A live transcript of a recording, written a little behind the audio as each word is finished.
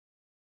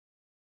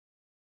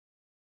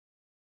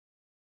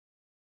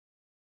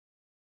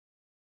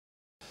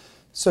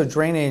So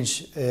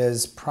drainage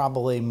is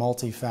probably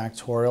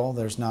multifactorial.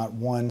 There's not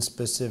one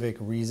specific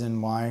reason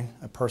why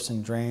a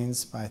person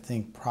drains. I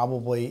think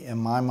probably in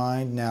my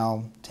mind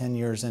now, 10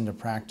 years into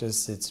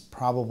practice, it's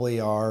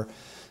probably our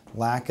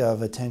lack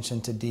of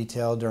attention to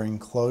detail during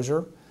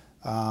closure.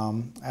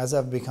 As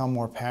I've become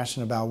more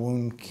passionate about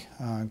wound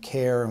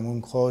care and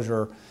wound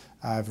closure,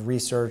 I've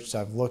researched,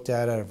 I've looked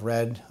at it, I've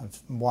read, I've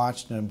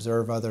watched and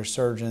observed other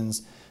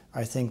surgeons.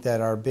 I think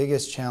that our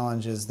biggest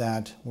challenge is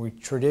that we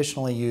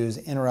traditionally use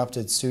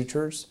interrupted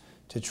sutures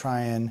to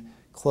try and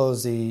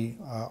close the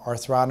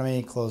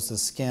arthrotomy, close the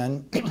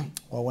skin.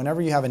 Well,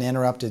 whenever you have an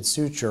interrupted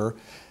suture,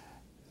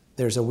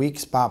 there's a weak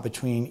spot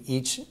between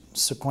each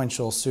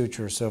sequential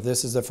suture. So if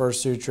this is the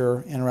first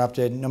suture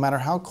interrupted, no matter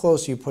how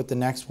close you put the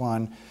next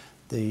one,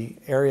 the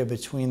area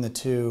between the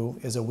two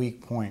is a weak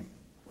point.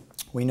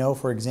 We know,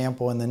 for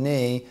example, in the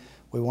knee,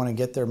 we want to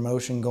get their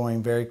motion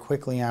going very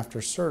quickly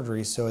after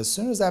surgery. So as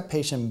soon as that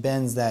patient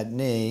bends that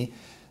knee,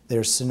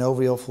 there's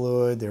synovial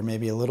fluid, there may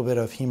be a little bit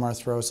of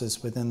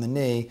hemarthrosis within the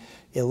knee.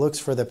 It looks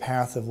for the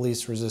path of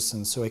least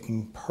resistance so it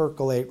can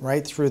percolate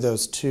right through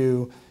those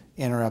two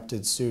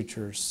interrupted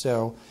sutures.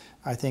 So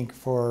I think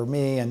for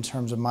me, in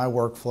terms of my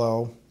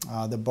workflow,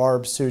 the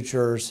barbed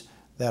sutures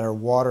that are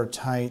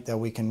watertight, that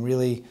we can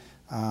really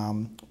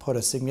put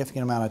a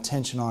significant amount of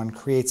tension on,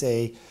 creates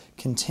a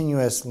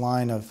continuous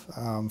line of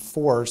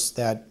force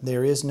that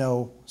there is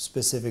no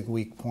specific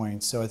weak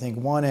point. So I think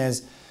one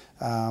is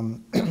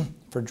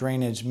for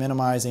drainage,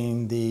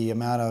 minimizing the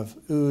amount of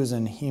ooze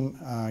and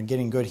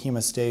getting good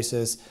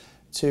hemostasis.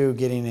 Two,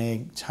 getting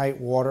a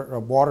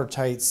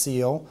watertight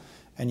seal.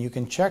 And you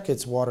can check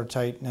its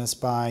watertightness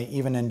by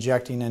even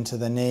injecting into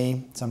the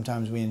knee.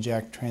 Sometimes we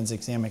inject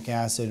tranexamic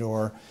acid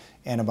or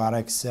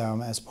antibiotics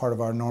as part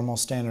of our normal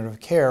standard of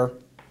care.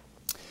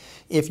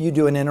 If you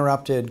do an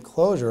interrupted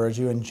closure, as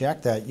you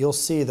inject that, you'll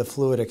see the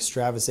fluid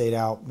extravasate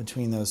out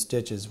between those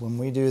stitches. When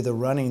we do the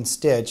running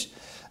stitch,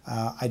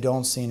 I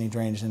don't see any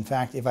drainage. In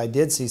fact, if I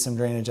did see some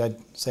drainage, I'd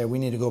say we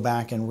need to go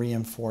back and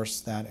reinforce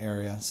that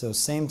area. So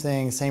same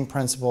thing, same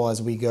principle as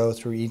we go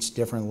through each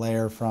different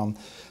layer from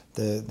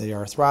the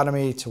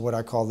arthrotomy to what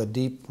I call the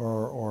deep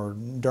or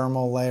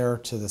dermal layer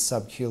to the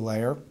sub-Q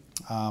layer.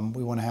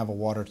 We want to have a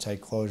watertight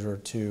closure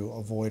to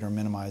avoid or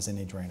minimize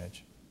any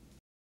drainage.